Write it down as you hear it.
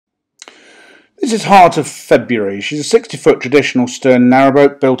This is Hart of February. She's a 60-foot traditional stern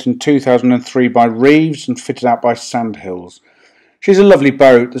narrowboat built in 2003 by Reeves and fitted out by Sandhills. She's a lovely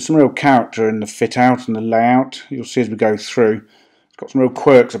boat. There's some real character in the fit out and the layout. You'll see as we go through. It's got some real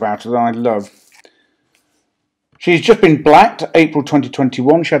quirks about her that I love. She's just been blacked April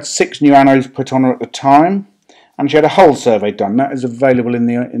 2021. She had 6 new anodes put on her at the time, and she had a hull survey done. That is available in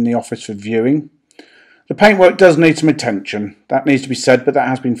the office for viewing. The paintwork does need some attention. That needs to be said, but that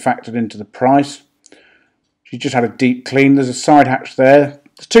has been factored into the price. She's just had a deep clean. There's a side hatch there.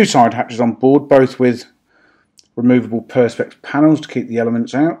 There's 2 side hatches on board, both with removable perspex panels to keep the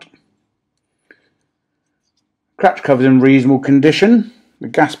elements out. Cratch cover's in reasonable condition. The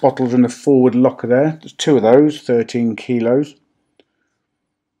gas bottles are in the forward locker there. There's 2 of those, 13 kilos.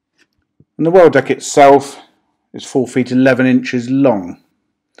 And the well deck itself is 4 feet 11 inches long.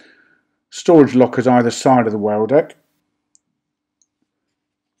 Storage lockers either side of the well deck.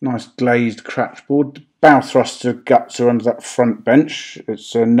 Nice glazed cratch board. The bow thruster guts are under that front bench.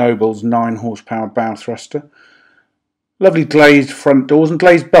 It's a Noble's 9 horsepower bow thruster. Lovely glazed front doors and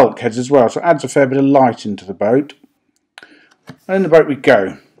glazed bulkheads as well, so it adds a fair bit of light into the boat. And in the boat we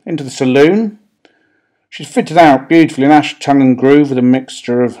go. Into the saloon. She's fitted out beautifully in ash tongue and groove with a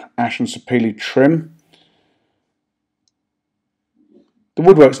mixture of ash and sapele trim. The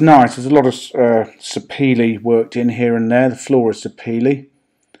woodwork's nice. There's a lot of sapele worked in here and there. The floor is sapele.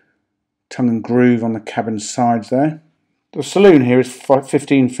 Tongue and groove on the cabin sides there. The saloon here is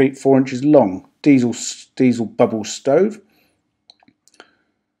 15 feet 4 inches long. Diesel bubble stove.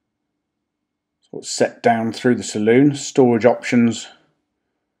 So it's set down through the saloon. Storage options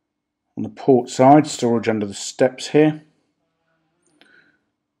on the port side. Storage under the steps here.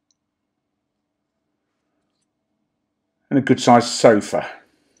 And a good sized sofa.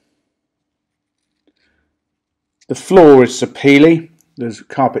 The floor is sapele. There's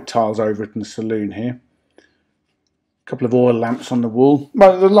carpet tiles over it in the saloon here. A couple of oil lamps on the wall.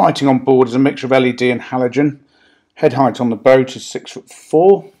 Well, the lighting on board is a mixture of LED and halogen. Head height on the boat is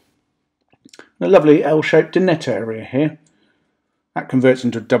 6'4". A lovely L-shaped dinette area here. That converts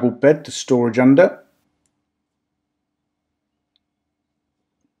into a double bed to storage under.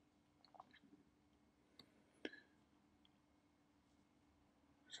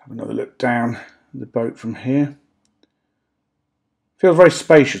 Have another look down the boat from here. Feels very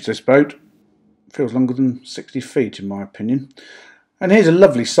spacious, this boat. Feels longer than 60 feet in my opinion. And here's a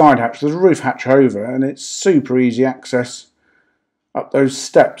lovely side hatch. There's a roof hatch over and it's super easy access up those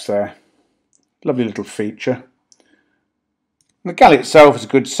steps there. Lovely little feature. And the galley itself is a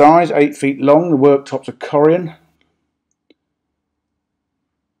good size, 8 feet long. The worktops are Corian.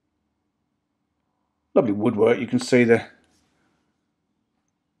 Lovely woodwork. You can see the,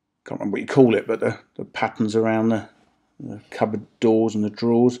 can't remember what you call it, but the patterns around the cupboard doors and the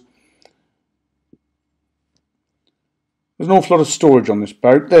drawers. There's an awful lot of storage on this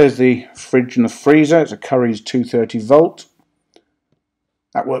boat. There's the fridge and the freezer. It's a Currys 230 volt.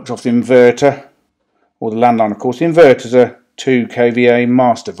 That works off the inverter, or the landline of course. The inverter's a 2 kVA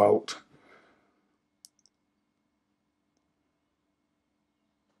master volt.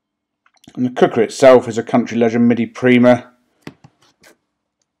 And the cooker itself is a Country Leisure Midi Prima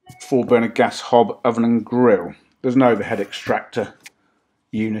 4-burner gas hob oven and grill. There's an overhead extractor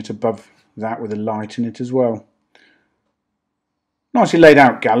unit above that with a light in it as well. Nicely laid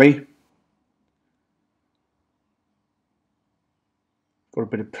out galley. Got a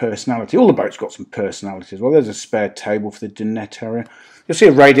bit of personality. All the boats got some personality as well. There's a spare table for the dinette area. You'll see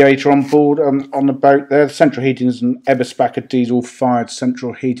a radiator on board on the boat there. The central heating is an Eberspacher diesel fired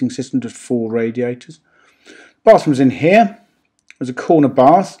central heating system, just 4 radiators. Bathroom's in here. There's a corner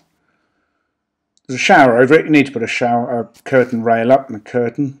bath. There's a shower over it. You need to put a curtain rail up and a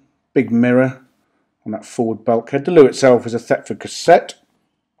curtain. Big mirror on that forward bulkhead. The loo itself is a Thetford cassette.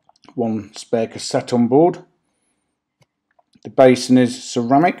 1 spare cassette on board. The basin is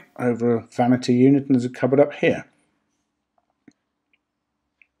ceramic over a vanity unit and there's a cupboard up here.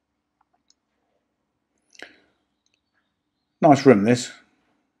 Nice room this.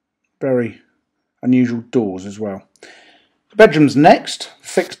 Very unusual doors as well. The bedroom's next.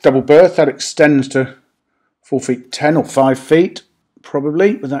 Fixed double berth. That extends to 4 feet 10 or 5 feet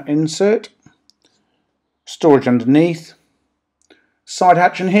probably with that insert. Storage underneath. Side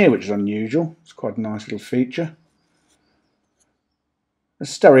hatch in here, which is unusual. It's quite a nice little feature. The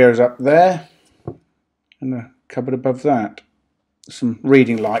stereo's up there and a cupboard above that. Some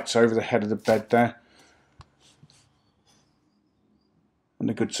reading lights over the head of the bed there. And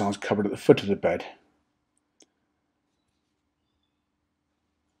a good sized cupboard at the foot of the bed.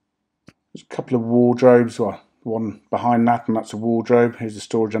 There's a couple of wardrobes, well, one behind that and that's a wardrobe. Here's the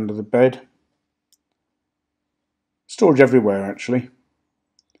storage under the bed. Storage everywhere actually.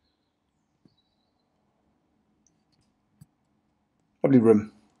 Lovely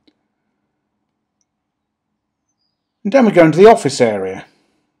room. And then we go into the office area.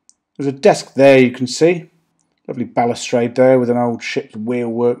 There's a desk there you can see. Lovely balustrade there with an old ship's wheel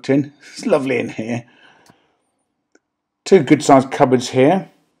worked in. It's lovely in here. Two good sized cupboards here.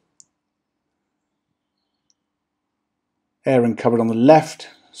 Airing cupboard on the left,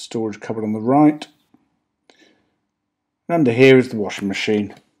 storage cupboard on the right. And under here is the washing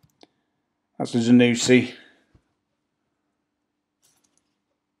machine. That's the Zanussi.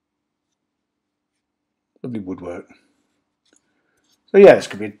 Lovely woodwork. So yeah, this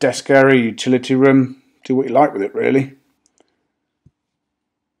could be a desk area, utility room. Do what you like with it really. I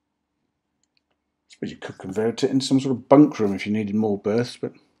suppose you could convert it into some sort of bunk room if you needed more berths,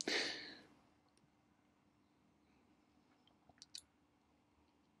 but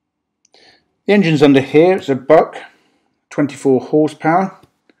the engine's under here. It's a Buck, 24 horsepower.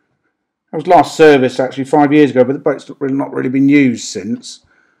 That was last serviced actually 5 years ago, but the boat's not really been used since.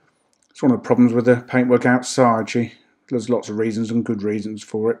 It's one of the problems with the paintwork outside. There's lots of reasons and good reasons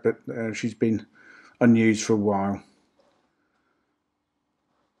for it, but she's been unused for a while.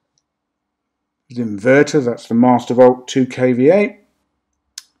 The inverter, that's the Mastervolt 2 kVA.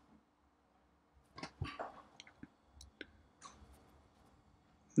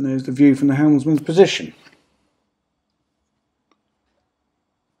 And there's the view from the helmsman's position.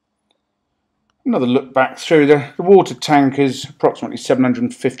 Another look back through. The water tank is approximately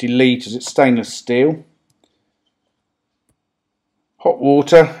 750 litres. It's stainless steel. Hot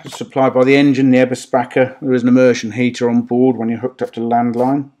water is supplied by the engine, the Eberspacher. There is an immersion heater on board when you're hooked up to the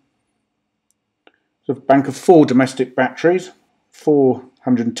landline. There's a bank of 4 domestic batteries,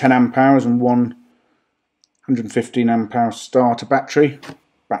 410 amp hours and one 115 amp hour starter battery.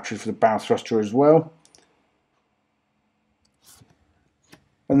 Battery for the bow thruster as well.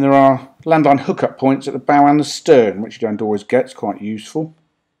 And there are landline hookup points at the bow and the stern, which you don't always get. It's quite useful.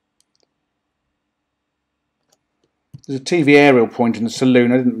 There's a TV aerial point in the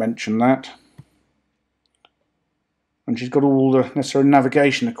saloon. I didn't mention that. And she's got all the necessary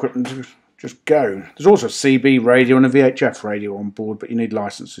navigation equipment to just go. There's also a CB radio and a VHF radio on board, but you need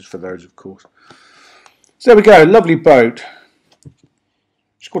licenses for those, of course. So there we go. Lovely boat.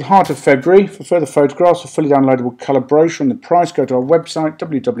 It's called Hart of February. For further photographs, a fully downloadable colour brochure and the price, go to our website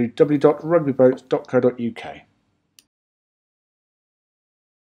www.rugbyboats.co.uk.